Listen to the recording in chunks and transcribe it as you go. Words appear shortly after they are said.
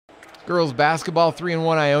Girls basketball,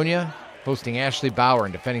 3-1 Ionia, hosting Ashley Bauer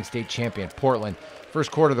and defending state champion Portland.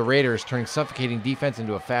 First quarter, the Raiders turning suffocating defense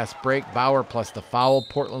into a fast break. Bauer plus the foul.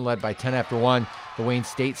 Portland led by 10 after 1. The Wayne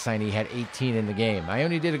State signee had 18 in the game.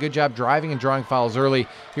 Ionia did a good job driving and drawing fouls early.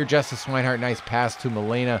 Here, Justice Swinehart, nice pass to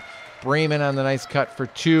Milena Bremen on the nice cut for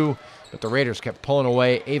 2. But the Raiders kept pulling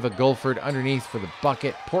away. Ava Gulford underneath for the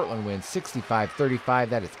bucket. Portland wins 65-35.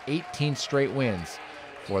 That is 18 straight wins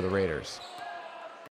for the Raiders.